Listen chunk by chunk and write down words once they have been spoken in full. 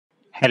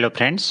Hello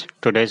friends,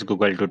 today's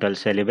Google Doodle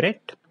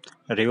celebrate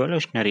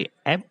revolutionary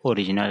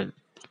Aboriginal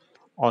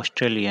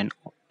Australian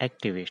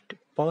activist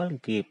Pearl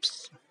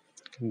Gibbs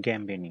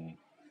Gambanyi,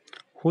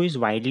 who is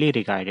widely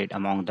regarded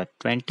among the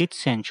 20th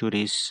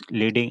century's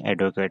leading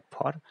advocate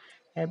for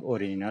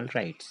Aboriginal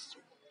rights.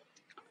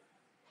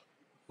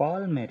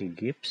 Paul Mary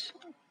Gibbs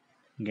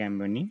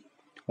Gambanyi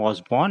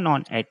was born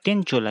on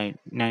 18 July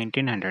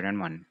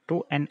 1901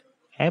 to an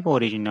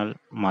Aboriginal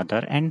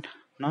mother and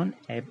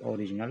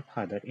non-Aboriginal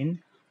father in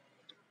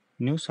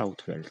New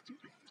South Wales.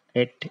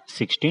 At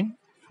 16,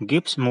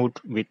 Gibbs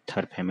moved with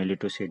her family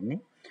to Sydney,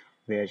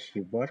 where she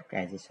worked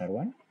as a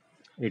servant.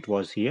 It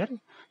was here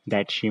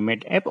that she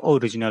met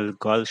Aboriginal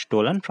girls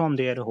stolen from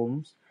their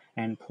homes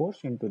and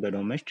forced into the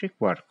domestic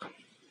work.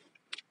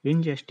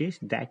 Injustice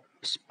that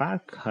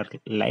sparked her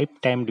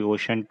lifetime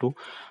devotion to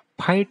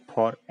fight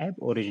for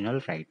Aboriginal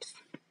rights.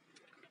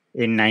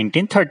 In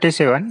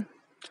 1937,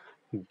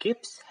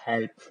 Gibbs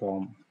helped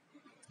form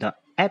the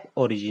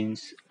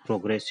Aborigines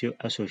Progressive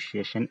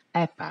Association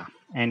 (APA),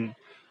 an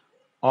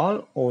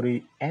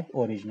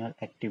Aboriginal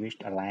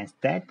activist alliance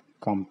that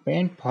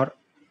campaigned for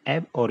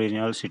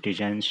Aboriginal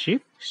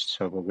citizenship,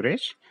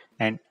 suffrage,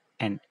 and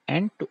an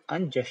end to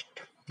unjust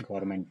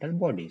governmental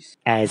bodies.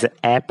 As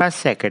APA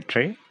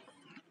secretary,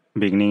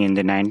 beginning in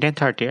the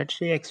 1930s,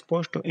 she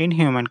exposed to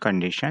inhuman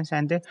conditions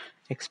and the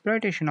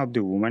exploitation of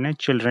the women and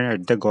children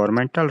at the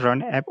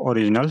governmental-run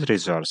Aboriginal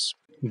resorts.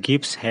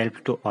 Gibbs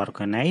helped to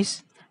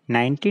organize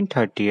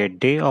 1938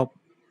 Day of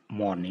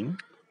Mourning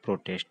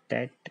protest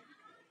that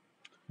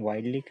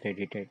widely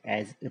credited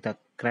as the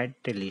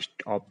catalyst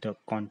of the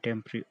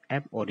contemporary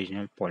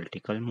Aboriginal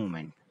political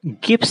movement.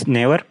 Gibbs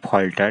never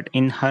faltered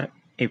in her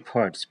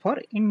efforts for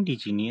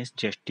Indigenous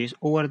justice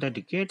over the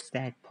decades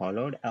that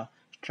followed, a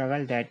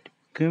struggle that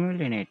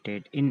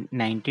culminated in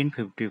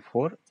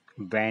 1954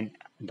 when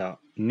the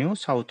New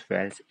South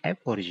Wales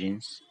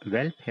Aborigines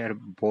Welfare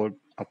Board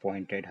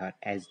appointed her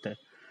as the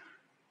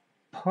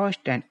first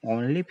and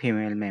only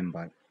female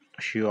member.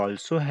 She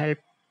also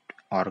helped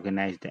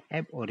organize the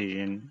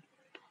Aboriginal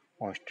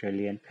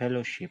Australian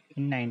Fellowship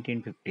in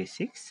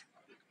 1956.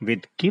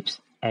 With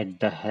Gibbs at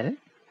the helm,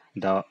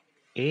 the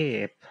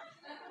AF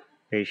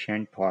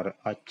petitioned for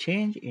a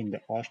change in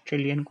the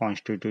Australian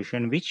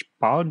Constitution which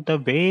paved the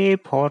way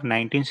for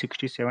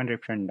 1967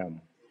 referendum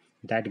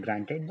that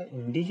granted the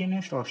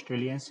Indigenous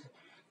Australians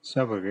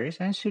suffrage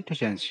and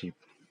citizenship.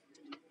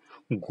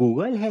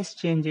 Google has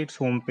changed its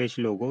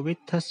homepage logo with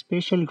a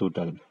special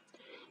doodle.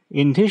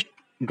 In this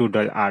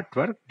doodle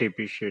artwork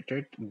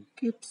depicted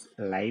Gibbs'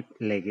 life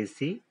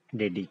legacy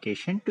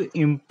dedication to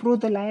improve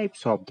the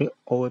lives of the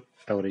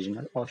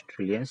Aboriginal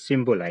Australians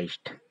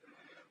symbolized,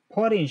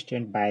 for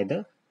instance, by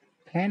the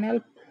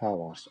fennel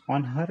flowers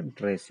on her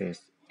dresses,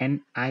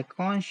 an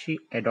icon she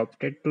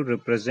adopted to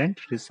represent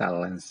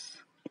resilience.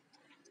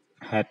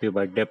 Happy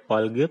birthday,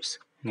 Paul Gibbs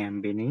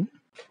Gambini.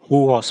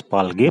 Who was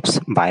Paul Gibbs?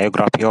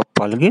 Biography of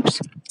Paul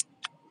Gibbs,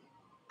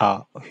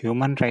 a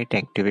human rights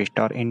activist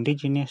or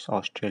Indigenous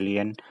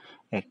Australian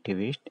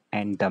activist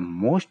and the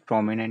most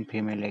prominent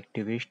female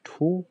activist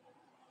who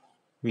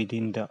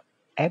within the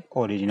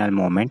Aboriginal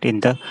movement in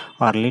the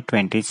early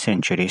 20th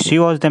century. She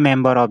was the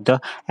member of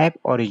the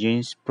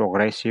Aborigines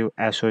Progressive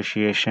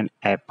Association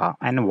 (APA)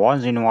 and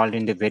was involved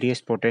in the various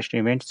protest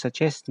events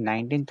such as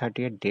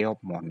 1938 Day of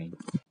Mourning.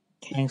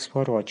 Thanks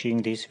for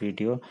watching this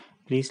video.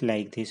 Please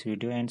like this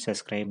video and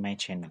subscribe my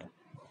channel.